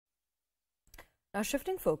Now,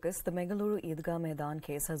 shifting focus, the Bengaluru Eidgah Maidan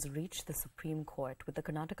case has reached the Supreme Court, with the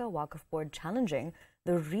Karnataka Waqf Board challenging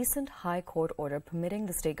the recent High Court order permitting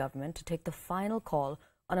the state government to take the final call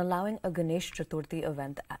on allowing a Ganesh Chathurthi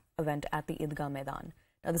event at the Eidgah Maidan.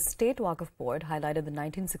 Now, the State Waqf Board highlighted the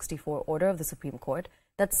 1964 order of the Supreme Court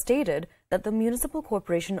that stated that the Municipal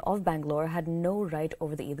Corporation of Bangalore had no right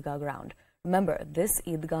over the Eidgah ground. Remember, this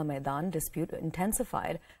Eidgah Maidan dispute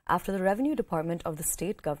intensified after the Revenue Department of the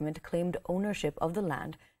state government claimed ownership of the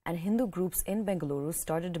land, and Hindu groups in Bengaluru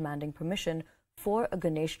started demanding permission for a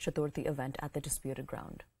Ganesh Chathurthi event at the disputed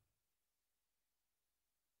ground.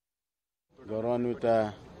 ಗೌರವಾನ್ವಿತ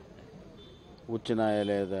ಉಚ್ಚ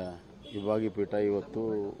ನ್ಯಾಯಾಲಯದ ವಿಭಾಗೀಯ ಪೀಠ ಇವತ್ತು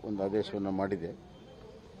ಒಂದು ಆದೇಶವನ್ನು ಮಾಡಿದೆ.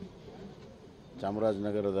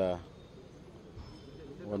 ಚಾಮರಾಜನಗರದ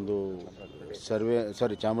ಒಂದು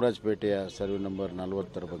ಚಾಮರಾಜಪೇಟೆಯ ಸರ್ವೆ ನಂಬರ್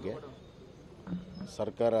 40 ಬಗ್ಗೆ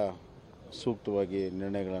ಸರ್ಕಾರ ಸೂಕ್ತವಾಗಿ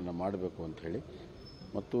ನಿರ್ಣಯಗಳನ್ನು ಮಾಡಬೇಕು ಅಂತ ಹೇಳಿ,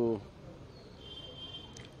 ಮತ್ತು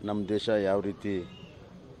ನಮ್ಮ ದೇಶ ಯಾವ ರೀತಿ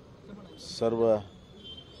ಸರ್ವ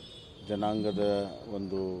ಜನಾಂಗದ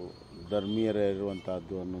ಒಂದು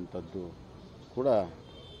ಧರ್ಮೀಯರಿರುವಂಥದ್ದು ಅನ್ನುವಂಥದ್ದು ಕೂಡ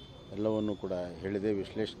ಎಲ್ಲವನ್ನು ಕೂಡ ಹೇಳಿದೆ,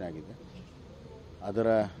 ವಿಶ್ಲೇಷಣೆ ಆಗಿದೆ. ಅದರ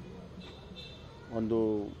ಒಂದು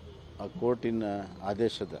ಆ ಕೋರ್ಟಿನ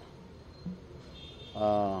ಆದೇಶದ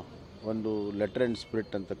ಒಂದು ಲೆಟರ್ ಆ್ಯಂಡ್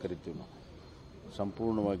ಸ್ಪಿರಿಟ್ ಅಂತ ಕರಿತೀವಿ ನಾವು,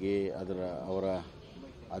 ಸಂಪೂರ್ಣವಾಗಿ ಅವರ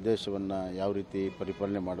ಆದೇಶವನ್ನು ಯಾವ ರೀತಿ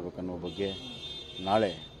ಪರಿಪಾಲನೆ ಮಾಡಬೇಕನ್ನೋ ಬಗ್ಗೆ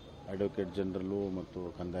ನಾಳೆ ಅಡ್ವೊಕೇಟ್ ಜನರಲ್ಲು ಮತ್ತು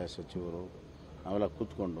ಕಂದಾಯ ಸಚಿವರು ನಾವೆಲ್ಲ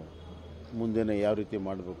ಕೂತ್ಕೊಂಡು ಮುಂದಿನ ಯಾವ ರೀತಿ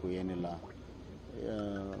ಮಾಡಬೇಕು ಏನಿಲ್ಲ,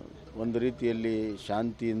 ಒಂದು ರೀತಿಯಲ್ಲಿ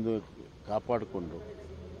ಶಾಂತಿಯಿಂದ ಕಾಪಾಡಿಕೊಂಡು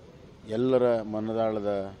ಎಲ್ಲರ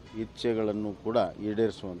ಮನದಾಳದ ಇಚ್ಛೆಗಳನ್ನು ಕೂಡ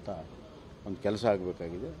ಈಡೇರಿಸುವಂಥ ಒಂದು ಕೆಲಸ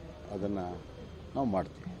ಆಗಬೇಕಾಗಿದೆ. ಅದನ್ನು ನಾವು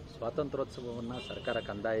ಮಾಡ್ತೀವಿ. ಸ್ವಾತಂತ್ರ್ಯೋತ್ಸವವನ್ನು ಸರ್ಕಾರ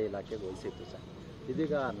ಕಂದಾಯ ಇಲಾಖೆಗೆ ವಹಿಸಿತ್ತು ಸರ್.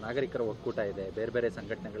 ಇದೀಗ ನಾಗರಿಕರ ಒಕ್ಕೂಟ ಇದೆ, ಬೇರೆ ಬೇರೆ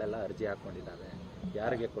ಸಂಘಟನೆಗಳೆಲ್ಲ ಅರ್ಜಿ ಹಾಕ್ಕೊಂಡಿದ್ದಾವೆ,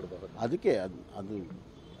 ಯಾರಿಗೆ ಕೊಡಬಹುದು? ಅದಕ್ಕೆ ಅದು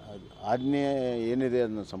ಆಜ್ಞೆ ಏನಿದೆ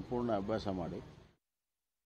ಅದನ್ನು ಸಂಪೂರ್ಣ ಅಭ್ಯಾಸ ಮಾಡಿ